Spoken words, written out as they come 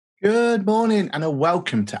Good morning and a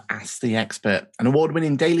welcome to Ask the Expert, an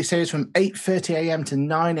award-winning daily series from 8:30 a.m. to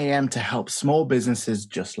 9 a.m. to help small businesses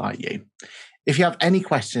just like you. If you have any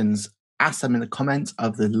questions, ask them in the comments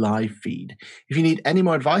of the live feed. If you need any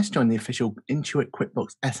more advice, join the official Intuit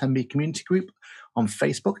QuickBooks SMB community group on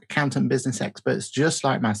Facebook. Accountant business experts just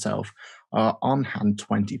like myself are on hand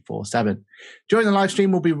 24/7. During the live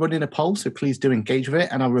stream, we'll be running a poll, so please do engage with it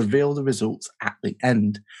and I'll reveal the results at the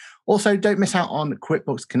end. Also, don't miss out on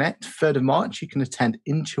QuickBooks Connect. 3rd of March, you can attend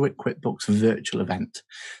Intuit QuickBooks virtual event.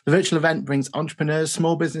 The virtual event brings entrepreneurs,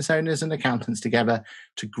 small business owners, and accountants together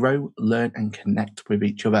to grow, learn, and connect with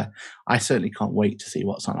each other. I certainly can't wait to see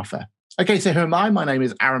what's on offer. Okay, so who am I? My name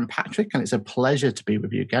is Aaron Patrick, and it's a pleasure to be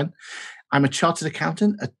with you again. I'm a chartered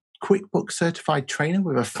accountant, a QuickBooks certified trainer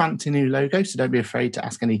with a fancy new logo, so don't be afraid to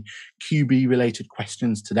ask any QB-related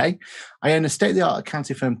questions today. I own a state-of-the-art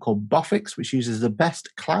accounting firm called Boffix, which uses the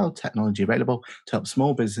best cloud technology available to help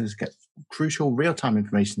small businesses get crucial real-time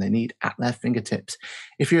information they need at their fingertips.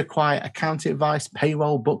 If you require accounting advice,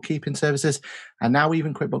 payroll, bookkeeping services, and now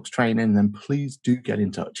even QuickBooks training, then please do get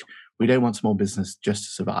in touch. We don't want small business just to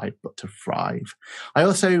survive, but to thrive. I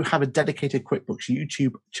also have a dedicated QuickBooks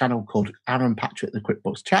YouTube channel called Aaron Patrick, the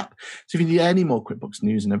QuickBooks Chap. So if you need any more QuickBooks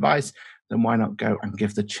news and advice, then why not go and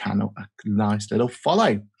give the channel a nice little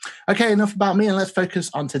follow. Okay, enough about me and let's focus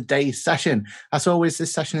on today's session. As always,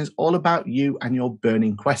 this session is all about you and your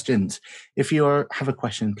burning questions. If you have a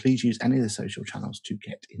question, please use any of the social channels to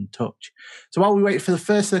get in touch. So while we wait for the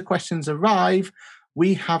first of the questions to arrive,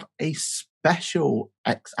 we have a special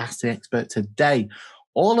Ask the Expert today,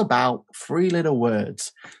 all about 3 little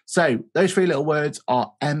words. So those 3 little words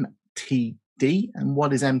are MTD. And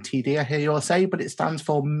what is MTD? I hear you all say, but it stands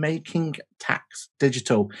for Making Tax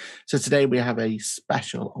Digital. So today we have a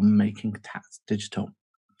special on Making Tax Digital.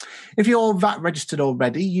 If you're VAT registered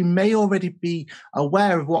already, you may already be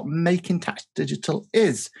aware of what Making Tax Digital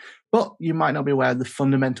is, but you might not be aware of the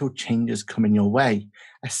fundamental changes coming your way.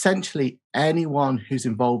 Essentially, anyone who's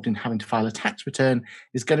involved in having to file a tax return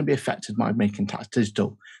is going to be affected by Making Tax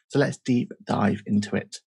Digital. So let's deep dive into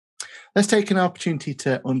it. Let's take an opportunity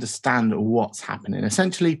to understand what's happening.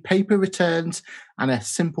 Essentially, paper returns and a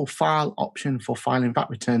simple file option for filing VAT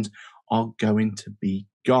returns are going to be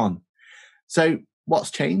gone. So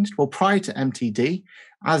what's changed? Well, prior to MTD,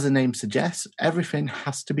 as the name suggests, everything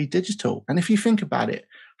has to be digital. And if you think about it,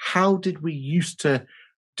 how did we used to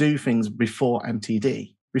do things before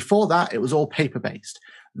MTD? Before that, it was all paper-based.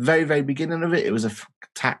 Very, very beginning of it, it was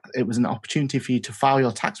an opportunity for you to file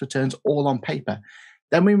your tax returns all on paper.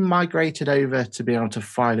 Then we migrated over to be able to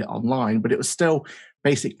file it online, but it was still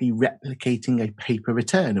basically replicating a paper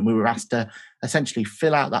return. And we were asked to essentially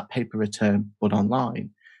fill out that paper return, but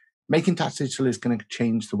online. Making Tax Digital is going to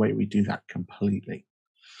change the way we do that completely.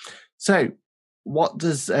 So what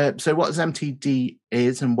does MTD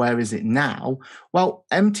is and where is it now? Well,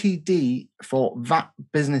 MTD for VAT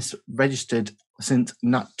business registered since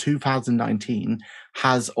 2019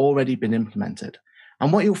 has already been implemented.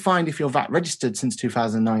 And what you'll find if you're VAT registered since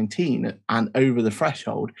 2019 and over the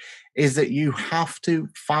threshold is that you have to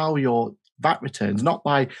file your VAT returns, not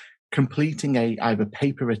by completing either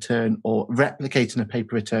paper return or replicating a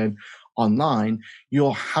paper return online.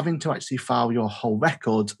 You're having to actually file your whole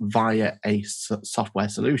records via a software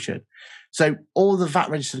solution. So all the VAT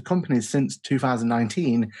registered companies since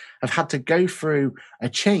 2019 have had to go through a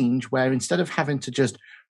change where instead of having to just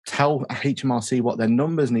tell HMRC what their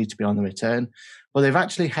numbers need to be on the return, well, they've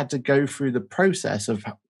actually had to go through the process of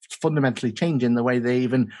fundamentally changing the way they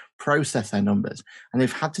even process their numbers. And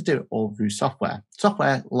they've had to do it all through software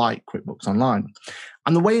like QuickBooks Online.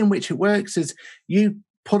 And the way in which it works is you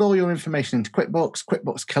put all your information into QuickBooks.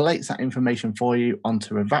 QuickBooks collates that information for you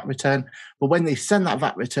onto a VAT return. But when they send that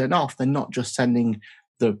VAT return off, they're not just sending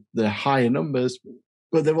the higher numbers,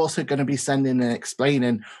 but they're also going to be sending and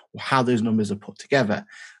explaining how those numbers are put together.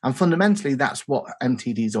 And fundamentally, that's what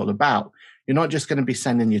MTD is all about. You're not just going to be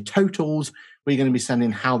sending your totals, but you're going to be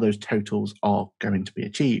sending how those totals are going to be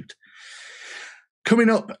achieved. Coming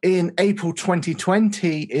up in April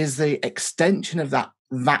 2020 is the extension of that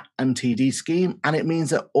VAT MTD scheme, and it means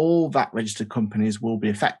that all VAT registered companies will be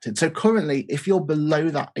affected. So currently, if you're below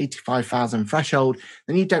that 85,000 threshold,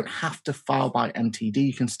 then you don't have to file by MTD.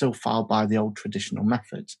 You can still file by the old traditional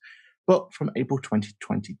methods. But from April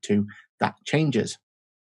 2022, that changes.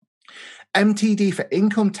 MTD for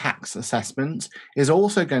income tax assessments is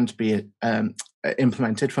also going to be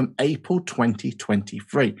implemented from April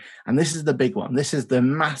 2023. And this is the big one. This is the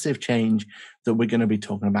massive change that we're going to be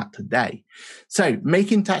talking about today. So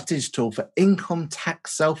Making Tax Digital for income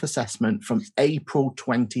tax self-assessment from April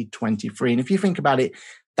 2023. And if you think about it,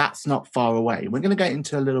 that's not far away. We're going to get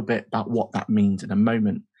into a little bit about what that means in a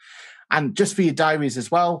moment. And just for your diaries as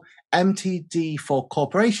well, MTD for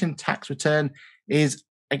corporation tax return is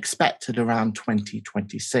expected around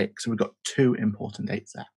 2026. So we've got two important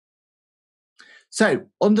dates there. So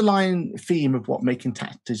underlying theme of what Making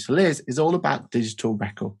Tax Digital is all about digital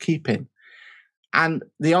record keeping. And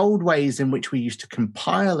the old ways in which we used to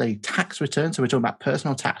compile a tax return, so we're talking about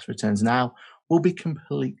personal tax returns now, will be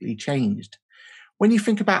completely changed. When you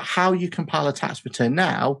think about how you compile a tax return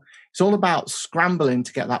now, it's all about scrambling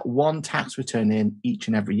to get that one tax return in each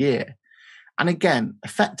and every year. And again,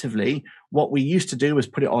 effectively, what we used to do was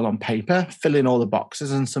put it all on paper, fill in all the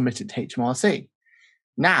boxes and submit it to HMRC.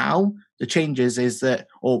 Now, the changes is that,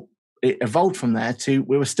 or it evolved from there to,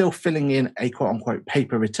 we were still filling in a quote unquote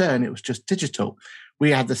paper return. It was just digital.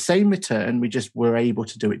 We had the same return. We just were able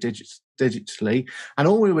to do it digitally. And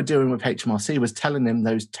all we were doing with HMRC was telling them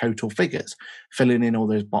those total figures, filling in all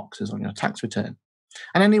those boxes on your tax return.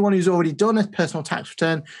 And anyone who's already done a personal tax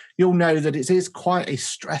return, you'll know that it is quite a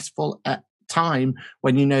stressful time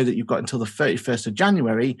when you know that you've got until the 31st of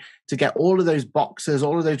January to get all of those boxes,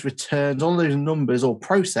 all of those returns, all of those numbers all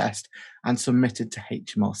processed and submitted to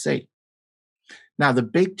HMRC. Now, the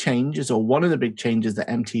big changes, or one of the big changes that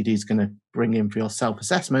MTD is going to bring in for your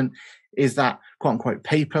self-assessment is that quote unquote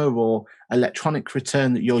paper or electronic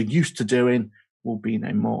return that you're used to doing will be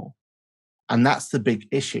no more. And that's the big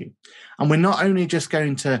issue. And we're not only just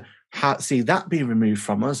going to see that be removed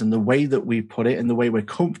from us and the way that we put it and the way we're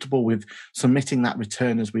comfortable with submitting that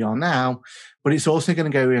return as we are now, but it's also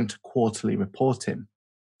going to go into quarterly reporting.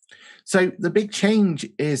 So the big change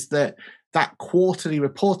is that quarterly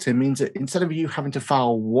reporting means that instead of you having to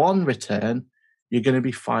file one return, you're going to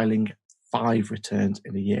be filing 5 returns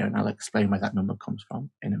in a year. And I'll explain where that number comes from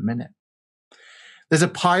in a minute. There's a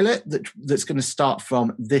pilot that's going to start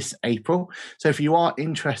from this April. So if you are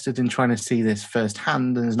interested in trying to see this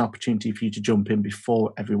firsthand, then there's an opportunity for you to jump in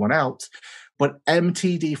before everyone else. But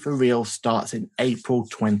MTD for Real starts in April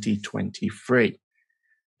 2023.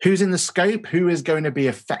 Who's in the scope? Who is going to be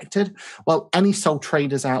affected? Well, any sole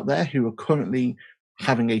traders out there who are currently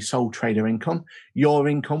having a sole trader income, your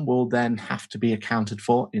income will then have to be accounted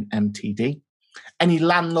for in MTD. Any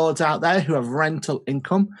landlords out there who have rental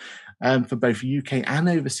income for both UK and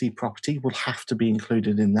overseas property will have to be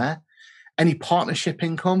included in there. Any partnership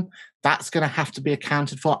income, that's going to have to be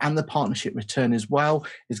accounted for, and the partnership return as well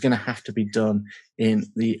is going to have to be done in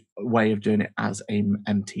the way of doing it as a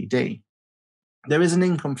MTD. There is an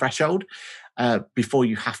income threshold before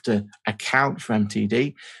you have to account for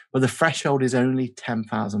MTD, but the threshold is only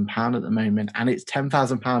 £10,000 at the moment, and it's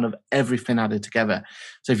 £10,000 of everything added together.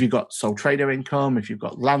 So if you've got sole trader income, if you've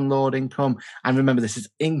got landlord income, and remember this is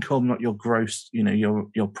income, not your gross,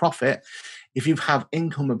 your profit. If you have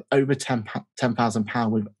income of over £10,000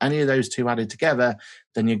 with any of those two added together,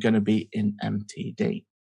 then you're going to be in MTD.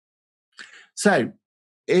 So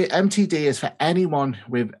MTD is for anyone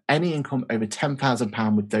with any income over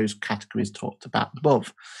 £10,000 with those categories talked about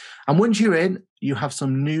above. And once you're in, you have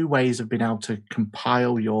some new ways of being able to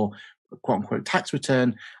compile your quote unquote tax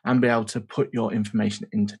return and be able to put your information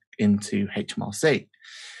into HMRC.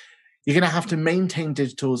 You're going to have to maintain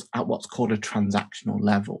digitals at what's called a transactional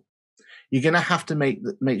level. You're going to have to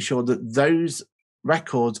make sure that those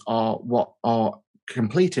records are what are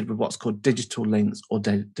completed with what's called digital links or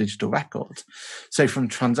digital records. So from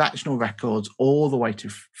transactional records all the way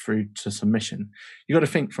through to submission. You've got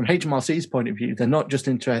to think from HMRC's point of view, they're not just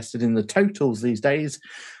interested in the totals these days.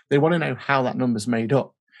 They want to know how that number's made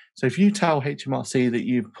up. So if you tell HMRC that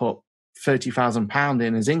you've put £30,000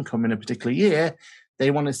 in as income in a particular year, they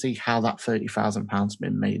want to see how that £30,000's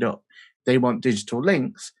been made up. They want digital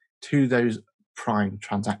links to those prime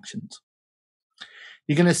transactions.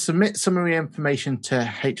 You're going to submit summary information to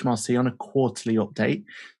HMRC on a quarterly update.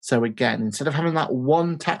 So again, instead of having that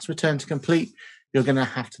one tax return to complete, you're going to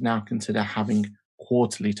have to now consider having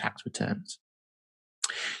quarterly tax returns.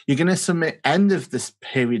 You're going to submit end of this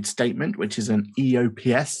period statement, which is an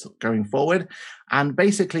EOPS going forward. And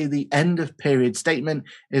basically the end of period statement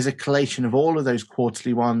is a collation of all of those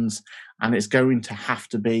quarterly ones. And it's going to have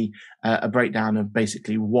to be a breakdown of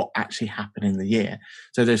basically what actually happened in the year.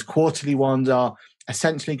 So those quarterly ones are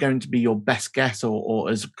essentially going to be your best guess or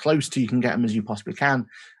as close to you can get them as you possibly can.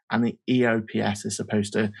 And the EOPS is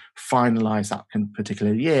supposed to finalize that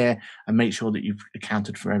particular year and make sure that you've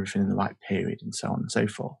accounted for everything in the right period and so on and so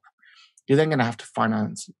forth. You're then going to have to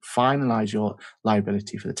finalize your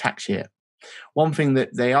liability for the tax year. One thing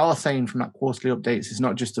that they are saying from that quarterly updates is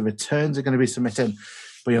not just the returns are going to be submitted,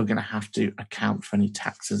 but you're going to have to account for any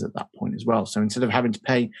taxes at that point as well. So instead of having to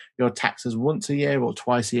pay your taxes once a year or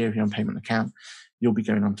twice a year if you're on payment account, you'll be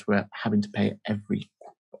going on to it, having to pay it every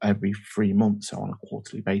 3 months, so on a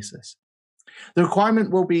quarterly basis. The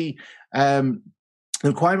requirement will be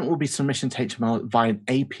submission to HTML via an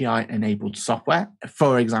API-enabled software,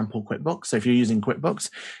 for example, QuickBooks. So if you're using QuickBooks,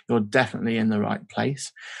 you're definitely in the right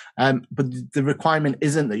place. But the requirement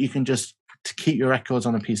isn't that you can just to keep your records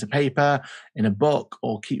on a piece of paper, in a book,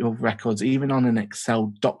 or keep your records even on an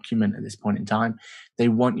Excel document at this point in time. They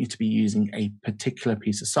want you to be using a particular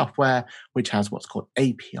piece of software, which has what's called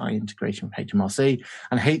API integration with HMRC.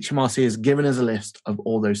 And HMRC has given us a list of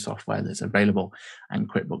all those software that's available, and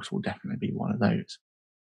QuickBooks will definitely be one of those.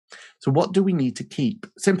 So what do we need to keep?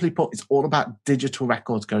 Simply put, it's all about digital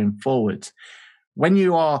records going forward. When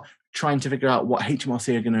you are trying to figure out what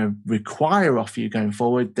HMRC are going to require of you going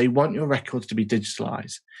forward, they want your records to be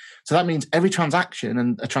digitalized. So that means every transaction,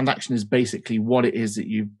 and a transaction is basically what it is that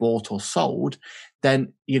you've bought or sold,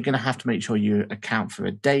 then you're going to have to make sure you account for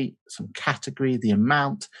a date, some category, the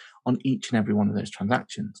amount on each and every one of those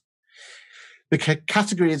transactions. The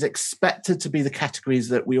category is expected to be the categories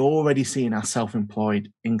that we already see in our self-employed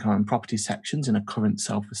income and property sections in a current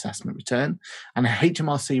self-assessment return. And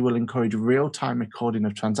HMRC will encourage real-time recording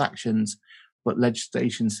of transactions, but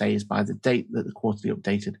legislation says by the date that the quarterly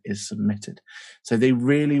updated is submitted. So they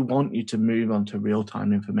really want you to move on to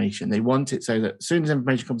real-time information. They want it so that as soon as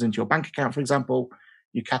information comes into your bank account, for example,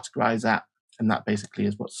 you categorize that, and that basically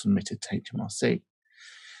is what's submitted to HMRC.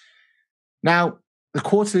 Now, the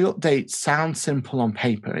quarterly update sounds simple on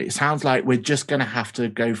paper. It sounds like we're just going to have to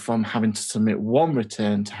go from having to submit one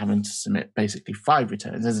return to having to submit basically 5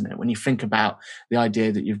 returns, isn't it? When you think about the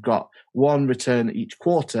idea that you've got one return each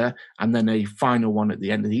quarter and then a final one at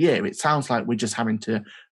the end of the year, it sounds like we're just having to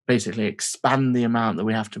basically expand the amount that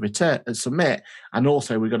we have to submit. And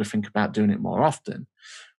also we've got to think about doing it more often.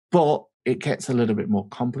 But it gets a little bit more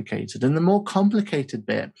complicated. And the more complicated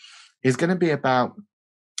bit is going to be about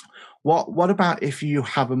what about if you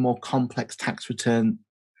have a more complex tax return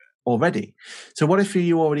already? So what if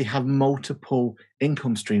you already have multiple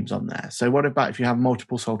income streams on there? So what about if you have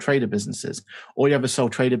multiple sole trader businesses, or you have a sole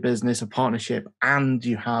trader business, a partnership, and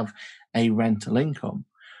you have a rental income?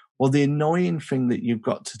 Well, the annoying thing that you've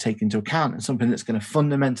got to take into account, and something that's going to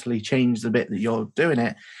fundamentally change the bit that you're doing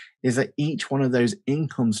it, is that each one of those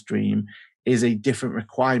income stream is a different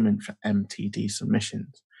requirement for MTD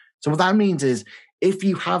submissions. So what that means is, if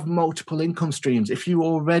you have multiple income streams, if you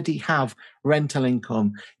already have rental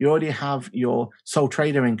income, you already have your sole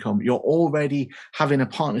trader income, you're already having a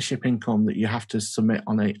partnership income that you have to submit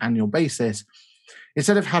on an annual basis,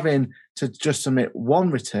 instead of having to just submit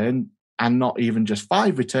one return and not even just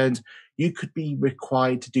 5 returns, you could be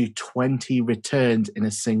required to do 20 returns in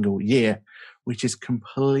a single year, which is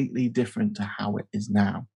completely different to how it is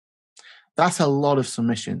now. That's a lot of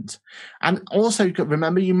submissions. And also,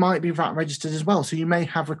 remember, you might be VAT registered as well. So you may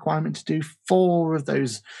have requirement to do 4 of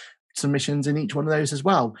those submissions in each one of those as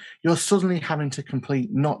well. You're suddenly having to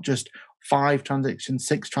complete not just 5 transactions,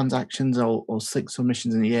 6 transactions, or 6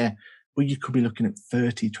 submissions in a year, but you could be looking at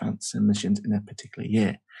 30 submissions in a particular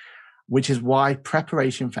year, which is why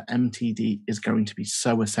preparation for MTD is going to be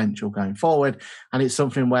so essential going forward. And it's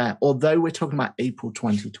something where, although we're talking about April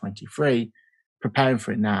 2023, preparing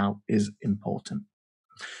for it now is important.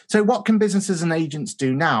 So what can businesses and agents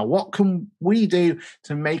do now? What can we do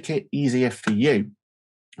to make it easier for you?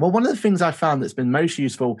 Well, one of the things I found that's been most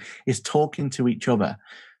useful is talking to each other.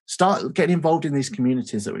 Start getting involved in these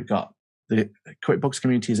communities that we've got. The QuickBooks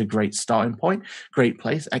community is a great starting point, great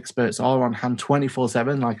place. Experts are on hand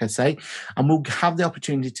 24/7, like I say, and we'll have the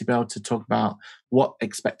opportunity to be able to talk about what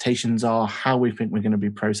expectations are, how we think we're going to be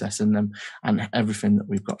processing them, and everything that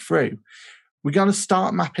we've got through. We're going to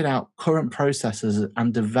start mapping out current processes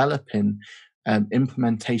and developing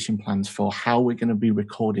implementation plans for how we're going to be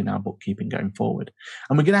recording our bookkeeping going forward.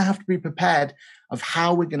 And we're going to have to be prepared of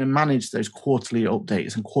how we're going to manage those quarterly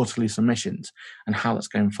updates and quarterly submissions and how that's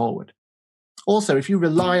going forward. Also, if you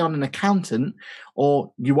rely on an accountant,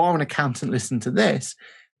 or you are an accountant listening to this,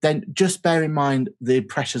 then just bear in mind the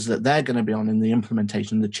pressures that they're going to be on in the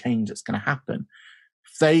implementation, the change that's going to happen.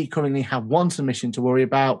 If they currently have 1 submission to worry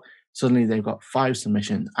about, suddenly they've got 5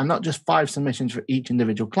 submissions, and not just 5 submissions for each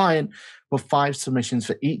individual client, but 5 submissions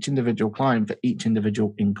for each individual client for each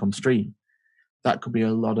individual income stream. That could be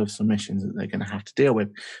a lot of submissions that they're going to have to deal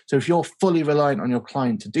with. So if you're fully reliant on your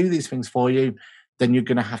client to do these things for you, then you're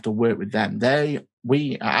going to have to work with them. At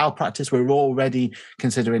our practice, we're already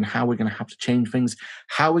considering how we're going to have to change things,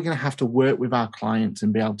 how we're going to have to work with our clients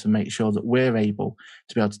and be able to make sure that we're able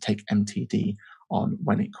to be able to take MTD on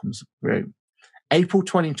when it comes through. April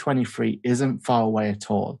 2023 isn't far away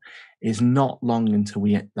at all. It's not long until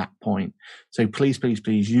we hit that point. So please, please,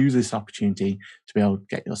 please use this opportunity to be able to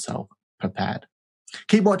get yourself prepared.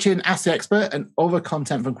 Keep watching Ask the Expert and other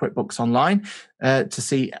content from QuickBooks Online to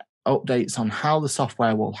see updates on how the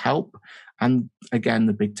software will help. And again,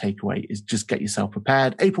 the big takeaway is just get yourself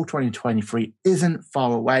prepared. April 2023 isn't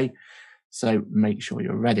far away. So make sure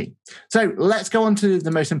you're ready. So let's go on to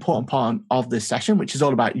the most important part of this session, which is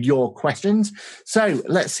all about your questions. So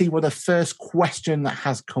let's see what the first question that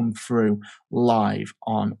has come through live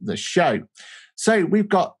on the show. So we've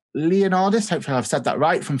got Leonardus, hopefully I've said that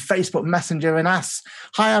right, from Facebook Messenger and asks,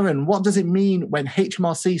 hi Aaron, what does it mean when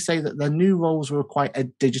HMRC say that their new rules will require a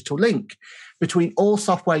digital link between all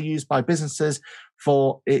software used by businesses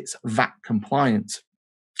for its VAT compliance?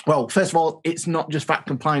 Well, first of all, it's not just VAT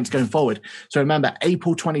compliance going forward. So remember,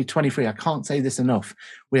 April 2023, I can't say this enough.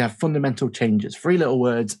 We have fundamental changes. 3 little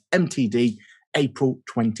words, MTD, April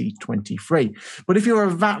 2023. But if you're a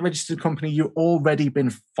VAT registered company, you've already been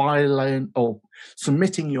filing or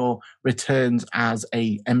submitting your returns as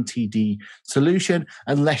a MTD solution,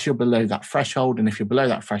 unless you're below that threshold. And if you're below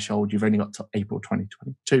that threshold, you've only got to April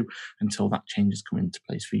 2022 until that change has come into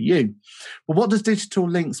place for you. But what does digital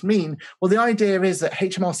links mean? Well, the idea is that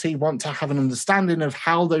HMRC want to have an understanding of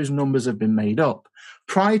how those numbers have been made up.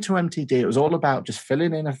 Prior to MTD, it was all about just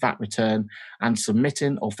filling in a VAT return and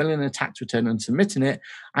submitting, or filling in a tax return and submitting it,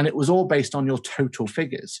 and it was all based on your total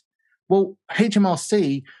figures. Well,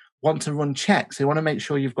 HMRC want to run checks. They want to make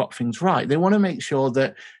sure you've got things right. They want to make sure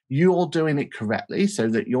that you're doing it correctly so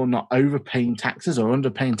that you're not overpaying taxes or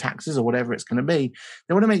underpaying taxes or whatever it's going to be.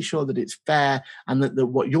 They want to make sure that it's fair and that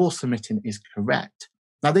what you're submitting is correct.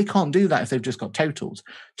 Now, they can't do that if they've just got totals.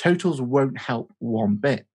 Totals won't help one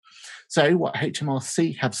bit. So what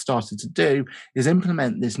HMRC have started to do is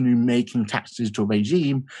implement this new Making Tax Digital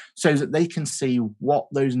regime so that they can see what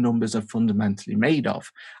those numbers are fundamentally made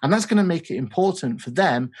of. And that's going to make it important for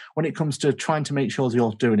them when it comes to trying to make sure that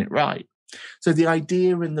you're doing it right. So the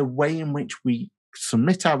idea in the way in which we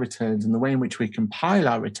submit our returns and the way in which we compile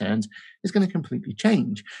our returns is going to completely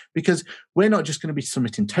change, because we're not just going to be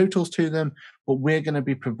submitting totals to them, but we're going to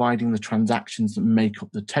be providing the transactions that make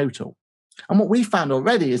up the total. And what we found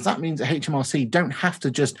already is that means that HMRC don't have to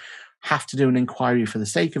do an inquiry for the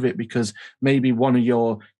sake of it, because maybe one of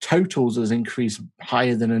your totals has increased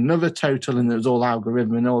higher than another total and there's all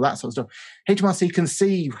algorithm and all that sort of stuff. HMRC can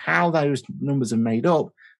see how those numbers are made up.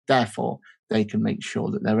 Therefore, they can make sure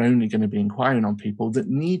that they're only going to be inquiring on people that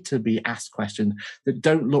need to be asked questions, that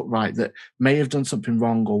don't look right, that may have done something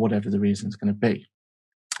wrong or whatever the reason is going to be.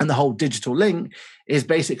 And the whole digital link is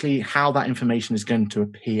basically how that information is going to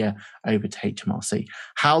appear over to HMRC,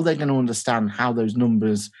 how they're going to understand how those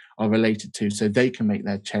numbers are related to, so they can make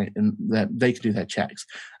they can do their checks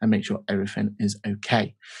and make sure everything is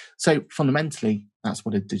okay. So fundamentally, that's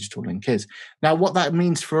what a digital link is. Now, what that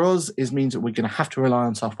means for us means that we're going to have to rely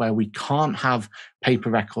on software. We can't have paper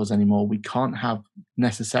records anymore. We can't have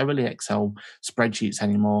necessarily Excel spreadsheets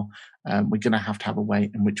anymore. We're going to have a way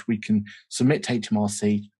in which we can submit to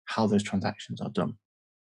HMRC how those transactions are done.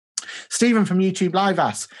 Stephen from YouTube Live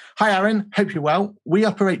asks, hi Aaron, hope you're well. We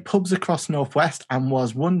operate pubs across Northwest and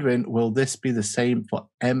was wondering, will this be the same for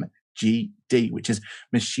MGD, which is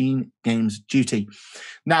Machine Games Duty?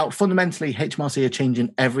 Now, fundamentally, HMRC are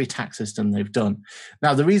changing every tax system they've done.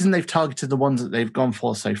 Now, the reason they've targeted the ones that they've gone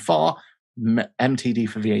for so far, MTD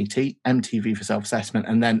for VAT, MTV for self-assessment,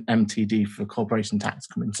 and then MTD for corporation tax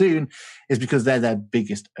coming soon, is because they're their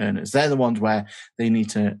biggest earners. They're the ones where they need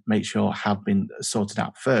to make sure have been sorted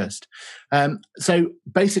out first. So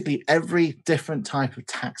basically, every different type of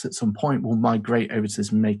tax at some point will migrate over to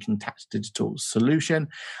this Making Tax Digital solution.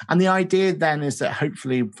 And the idea then is that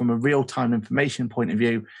hopefully, from a real-time information point of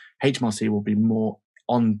view, HMRC will be more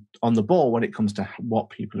on the ball when it comes to what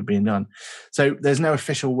people are being done. So there's no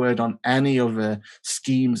official word on any other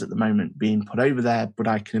schemes at the moment being put over there, but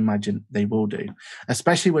I can imagine they will do,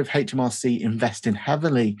 especially with HMRC investing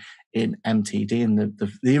heavily in MTD and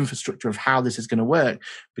the infrastructure of how this is going to work,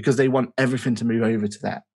 because they want everything to move over to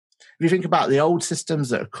that. If you think about the old systems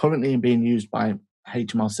that are currently being used by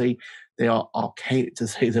HMRC, they are archaic to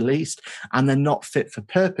say the least, and they're not fit for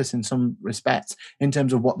purpose in some respects in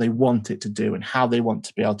terms of what they want it to do and how they want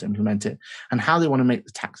to be able to implement it and how they want to make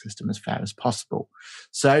the tax system as fair as possible.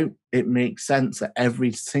 So it makes sense that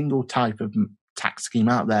every single type of tax scheme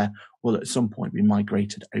out there will at some point be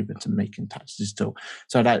migrated over to Making Tax Digital.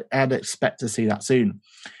 So I'd expect to see that soon.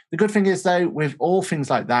 The good thing is, though, with all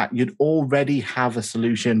things like that, you'd already have a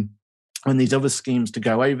solution on these other schemes to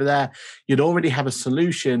go over there. You'd already have a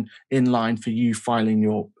solution in line for you filing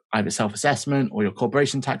your either self-assessment or your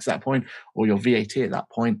corporation tax at that point or your VAT at that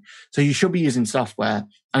point. So you should be using software,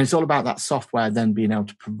 and it's all about that software then being able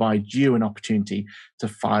to provide you an opportunity to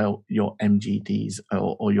file your MGDs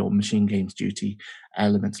or your machine gains duty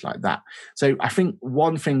elements like that. So I think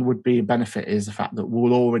one thing would be a benefit is the fact that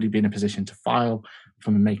we'll already be in a position to file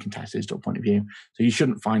from a Making Tax Digital point of view. So you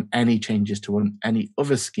shouldn't find any changes to any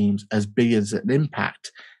other schemes as big as an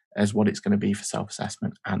impact as what it's going to be for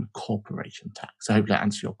self-assessment and corporation tax. So hopefully that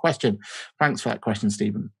answers your question. Thanks for that question,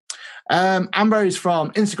 Stephen. Ambrose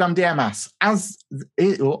from Instagram DM asks,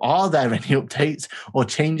 are there any updates or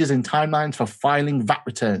changes in timelines for filing VAT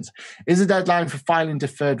returns? Is the deadline for filing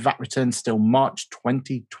deferred VAT returns still March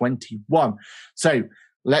 2021? So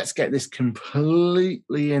let's get this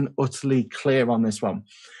completely and utterly clear on this one.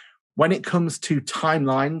 When it comes to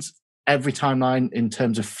timelines, every timeline in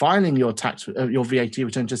terms of filing your your VAT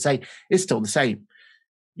return to say is still the same.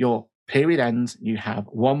 Your period ends, you have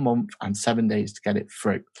 1 month and 7 days to get it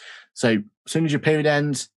through. So as soon as your period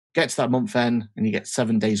ends, get to that month end and you get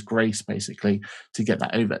 7 days grace basically to get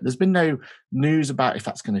that over. There's been no news about if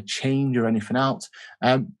that's going to change or anything else.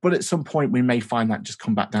 But at some point we may find that just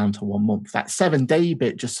come back down to 1 month. That 7-day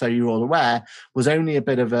bit, just so you're all aware, was only a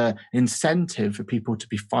bit of an incentive for people to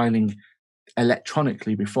be filing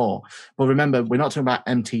electronically before. But remember, we're not talking about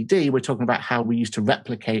MTD, we're talking about how we used to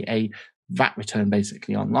replicate a VAT return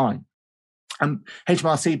basically online.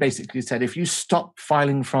 HMRC basically said if you stop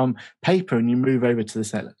filing from paper and you move over to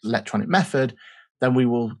this electronic method, then we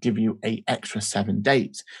will give you an extra 7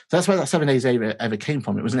 days. So that's where that 7 days ever came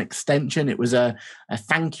from. It was an extension. It was a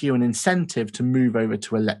thank you, an incentive to move over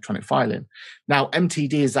to electronic filing. Now,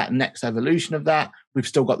 MTD is that next evolution of that. We've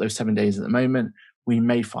still got those 7 days at the moment. We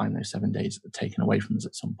may find those 7 days taken away from us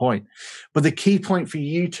at some point. But the key point for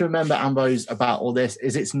you to remember, Ambrose, about all this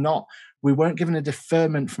is we weren't given a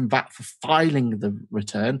deferment from VAT for filing the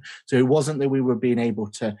return. So it wasn't that we were being able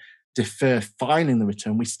to defer filing the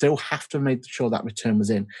return. We still have to make sure that return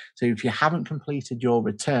was in. So if you haven't completed your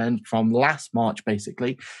return from last March,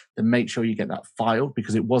 basically, then make sure you get that filed,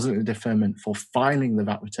 because it wasn't a deferment for filing the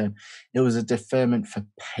VAT return. It was a deferment for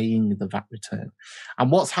paying the VAT return.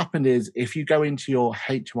 And what's happened is if you go into your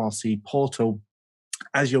HMRC portal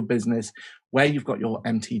as your business, where you've got your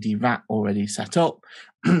MTD VAT already set up,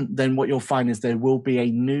 then what you'll find is there will be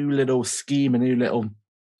a new little scheme, a new little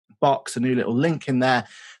box, a new little link in there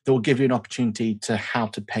that will give you an opportunity to how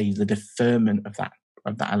to pay the deferment of that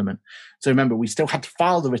element. So remember, we still had to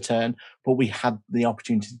file the return, but we had the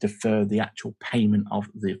opportunity to defer the actual payment of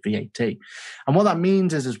the VAT. And what that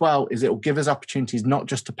means is, as well, is it will give us opportunities not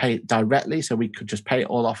just to pay it directly, so we could just pay it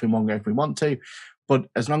all off in one go if we want to, but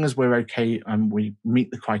as long as we're okay and we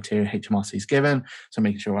meet the criteria HMRC's given, so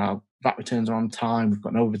making sure our VAT returns are on time, we've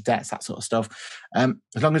got no over debts, that sort of stuff.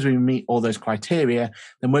 As long as we meet all those criteria,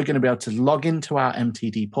 then we're going to be able to log into our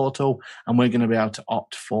MTD portal and we're going to be able to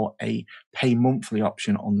opt for a pay monthly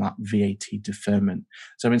option on that VAT deferment.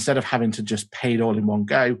 So instead of having to just pay it all in one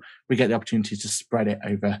go, we get the opportunity to spread it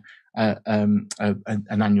over an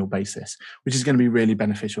annual basis, which is going to be really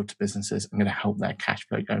beneficial to businesses and going to help their cash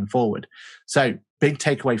flow going forward. So big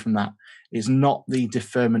takeaway from that is not the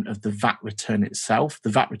deferment of the VAT return itself. The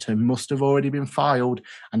VAT return must have already been filed,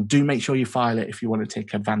 and do make sure you file it if you want to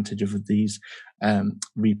take advantage of these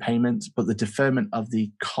repayments. But the deferment of the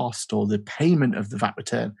cost or the payment of the VAT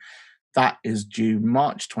return, that is due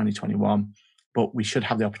March 2021, but we should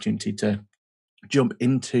have the opportunity to jump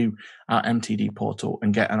into our MTD portal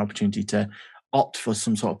and get an opportunity to opt for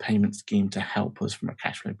some sort of payment scheme to help us from a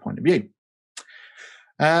cash flow point of view.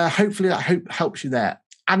 Hopefully that helps you there.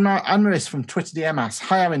 Anmaris from Twitter DM asks,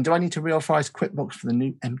 hi Aaron, do I need to reauthorize QuickBooks for the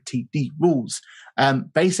new MTD rules?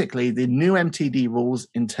 Basically, the new MTD rules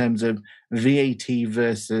in terms of VAT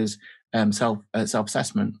versus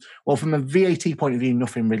self-assessment. Well, from a VAT point of view,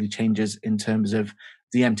 nothing really changes in terms of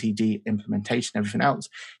the MTD implementation, everything else.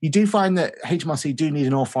 You do find that HMRC do need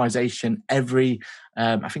an authorization every,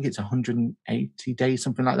 I think it's 180 days,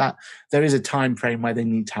 something like that. There is a time frame where they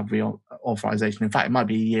need to have reauthorization. In fact, it might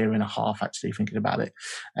be a year and a half, actually, thinking about it.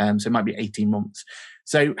 So it might be 18 months.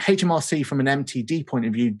 So HMRC, from an MTD point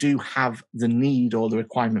of view, do have the need or the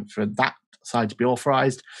requirement for that side to be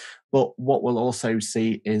authorized. But what we'll also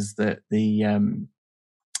see is that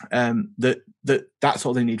that's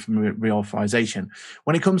all they need from reauthorization.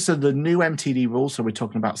 When it comes to the new MTD rules, so we're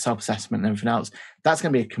talking about self-assessment and everything else, that's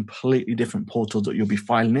going to be a completely different portal that you'll be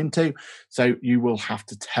filing into. So you will have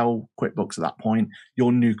to tell QuickBooks at that point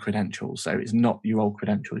your new credentials. So it's not your old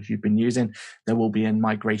credentials you've been using. There will be a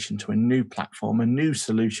migration to a new platform, a new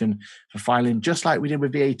solution for filing, just like we did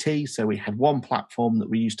with VAT. So we had one platform that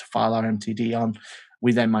we used to file our MTD on.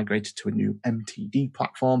 We then migrated to a new MTD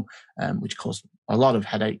platform, which caused a lot of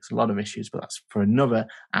headaches, a lot of issues, but that's for another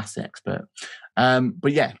Ask the Expert.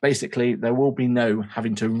 But yeah, basically there will be no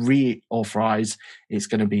having to reauthorize. It's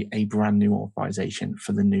going to be a brand new authorization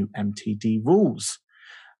for the new MTD rules.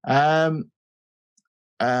 And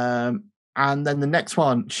then the next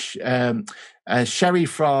one, Sherry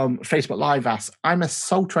from Facebook Live asks, I'm a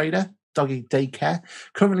sole trader, doggy daycare,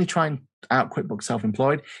 currently trying out QuickBooks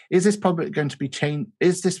Self-Employed. Is this probably going to be changed?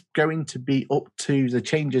 Is this going to be up to the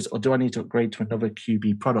changes, or do I need to upgrade to another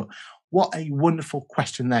QB product? What a wonderful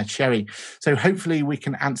question there, Sherry. So hopefully we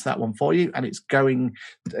can answer that one for you, and it's going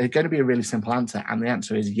to be a really simple answer. And the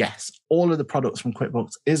answer is yes. All of the products from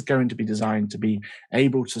QuickBooks is going to be designed to be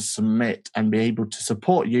able to submit and be able to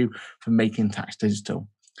support you for Making Tax Digital.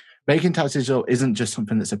 Making Tax Digital isn't just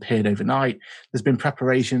something that's appeared overnight. There's been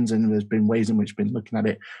preparations and there's been ways in which we've been looking at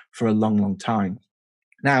it for a long, long time.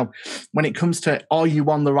 Now, when it comes to are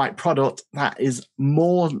you on the right product, that is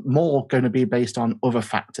more going to be based on other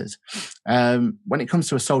factors. When it comes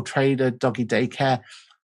to a sole trader, doggy daycare,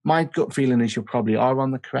 my gut feeling is you probably are on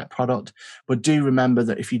the correct product, but do remember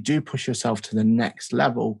that if you do push yourself to the next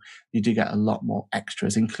level, you do get a lot more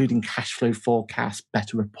extras, including cash flow forecasts,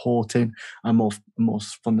 better reporting, a more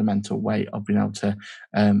fundamental way of being able to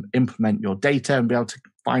implement your data and be able to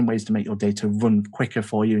find ways to make your data run quicker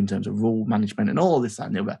for you in terms of rule management and all this, that,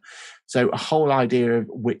 and the other. So a whole idea of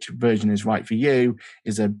which version is right for you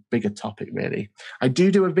is a bigger topic, really. I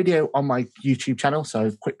do a video on my YouTube channel, so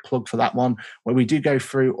a quick plug for that one, where we do go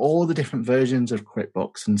through all the different versions of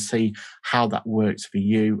QuickBooks and see how that works for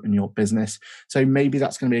you and your business. So maybe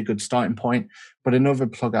that's going to be a good starting point. But another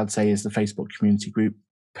plug I'd say is the Facebook community group.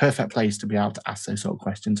 Perfect place to be able to ask those sort of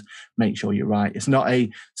questions. Make sure you're right. It's not a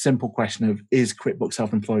simple question of is QuickBooks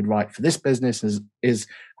Self-Employed right for this business? Is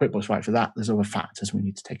QuickBooks right for that? There's other factors we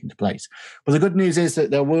need to take into place. But the good news is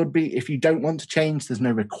that there will be, if you don't want to change, there's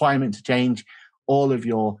no requirement to change. All of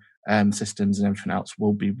your systems and everything else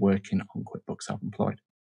will be working on QuickBooks Self-Employed.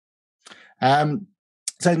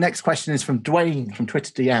 So next question is from Dwayne from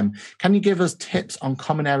Twitter DM. Can you give us tips on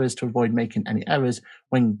common errors to avoid making any errors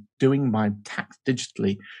when doing my tax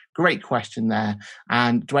digitally? Great question there.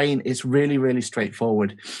 And Dwayne, it's really, really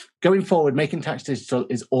straightforward. Going forward, Making Tax Digital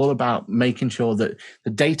is all about making sure that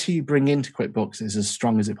the data you bring into QuickBooks is as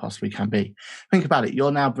strong as it possibly can be. Think about it.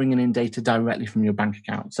 You're now bringing in data directly from your bank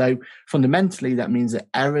account. So fundamentally, that means that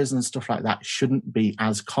errors and stuff like that shouldn't be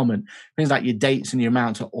as common. Things like your dates and your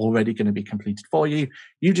amounts are already going to be completed for you.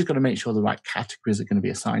 You've just got to make sure the right categories are going to be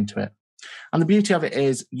assigned to it. And the beauty of it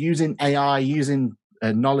is using AI, using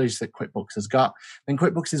knowledge that QuickBooks has got, then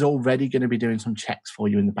QuickBooks is already going to be doing some checks for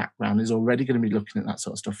you in the background, is already going to be looking at that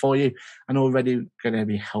sort of stuff for you, and already going to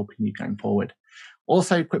be helping you going forward.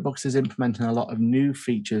 Also, QuickBooks is implementing a lot of new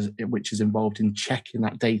features which is involved in checking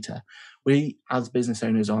that data. We, as business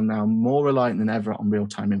owners, are now more reliant than ever on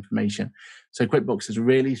real-time information. So QuickBooks has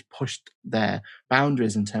really pushed their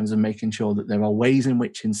boundaries in terms of making sure that there are ways in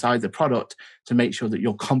which inside the product to make sure that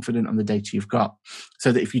you're confident on the data you've got.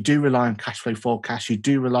 So that if you do rely on cash flow forecasts, you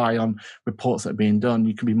do rely on reports that are being done,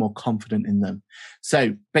 you can be more confident in them.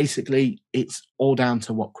 So basically, it's all down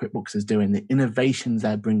to what QuickBooks is doing, the innovations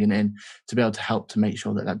they're bringing in to be able to help to make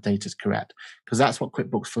sure that that data is correct. Because that's what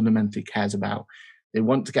QuickBooks fundamentally cares about. They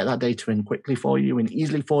want to get that data in quickly for you and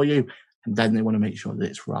easily for you, and then they want to make sure that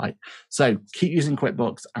it's right. So keep using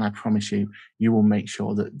QuickBooks, and I promise you, you will make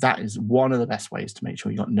sure that that is one of the best ways to make sure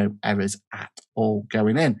you've got no errors at all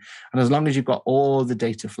going in. And as long as you've got all the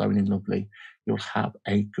data flowing in lovely, you'll have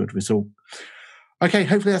a good result. Okay,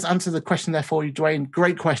 hopefully that's answered the question there for you, Dwayne.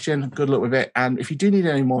 Great question. Good luck with it. And if you do need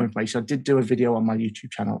any more information, I did do a video on my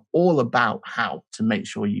YouTube channel all about how to make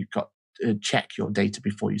sure you've got check your data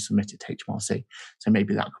before you submit it to HMRC. So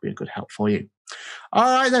maybe that could be a good help for you. All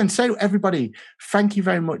right then. So everybody, thank you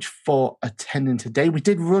very much for attending today. We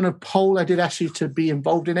did run a poll. I did ask you to be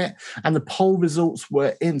involved in it, and the poll results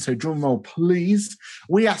were in. So drum roll, please.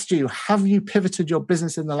 We asked you, have you pivoted your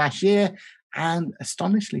business in the last year? And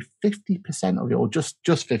astonishingly, 50% of you, or just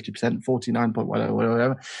 50%, 49 point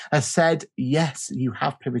whatever, has said yes, you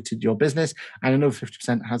have pivoted your business, and another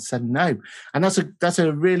 50% has said no. And that's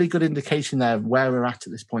a really good indication there of where we're at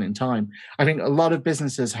this point in time. I think a lot of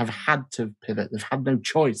businesses have had to pivot; they've had no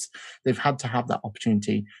choice. They've had to have that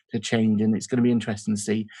opportunity to change, and it's going to be interesting to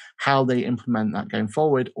see how they implement that going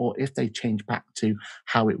forward, or if they change back to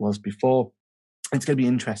how it was before. It's going to be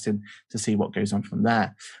interesting to see what goes on from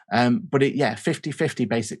there. But 50-50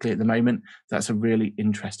 basically at the moment. That's a really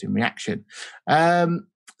interesting reaction.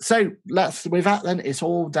 So with that then, it's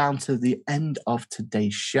all down to the end of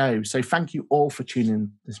today's show. So thank you all for tuning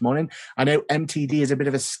in this morning. I know MTD is a bit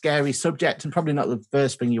of a scary subject and probably not the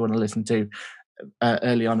first thing you want to listen to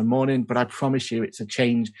early on in the morning, but I promise you it's a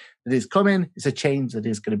change that is coming. It's a change that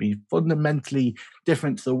is going to be fundamentally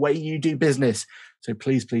different to the way you do business. So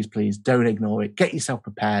please, please, please don't ignore it. Get yourself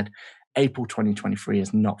prepared. April 2023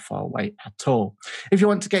 is not far away at all. If you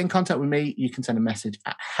want to get in contact with me, you can send a message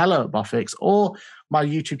at hello@bofix, or my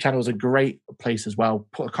YouTube channel is a great place as well.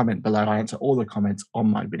 Put a comment below. I answer all the comments on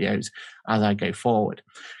my videos as I go forward.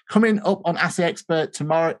 Coming up on Ask the Expert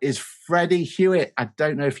tomorrow is Freddie Hewitt. I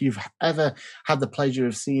don't know if you've ever had the pleasure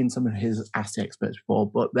of seeing some of his Ask the Experts before,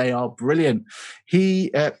 but they are brilliant.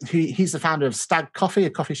 He's the founder of Stag Coffee, a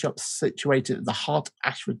coffee shop situated at the heart of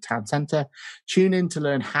Ashford Town Centre. Tune in to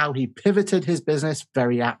learn how he pivoted his business,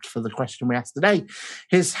 very apt for the question we asked today,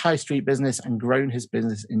 his high street business, and grown his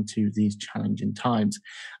business into these challenging times.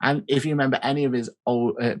 And if you remember any of his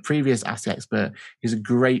previous Ask the Expert, he's a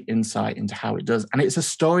great insight into how it does. And it's a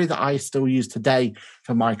story that I still use today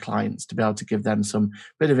for my clients to be able to give them some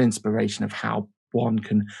bit of inspiration of how one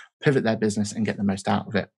can pivot their business and get the most out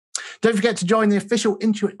of it. Don't forget to join the official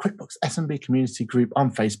Intuit QuickBooks SMB community group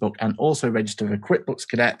on Facebook and also register for QuickBooks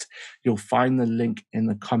Cadet. You'll find the link in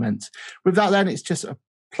the comments. With that then, it's just a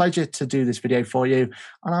pleasure to do this video for you,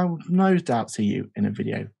 and I will no doubt see you in a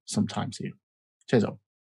video sometime soon. Cheers up.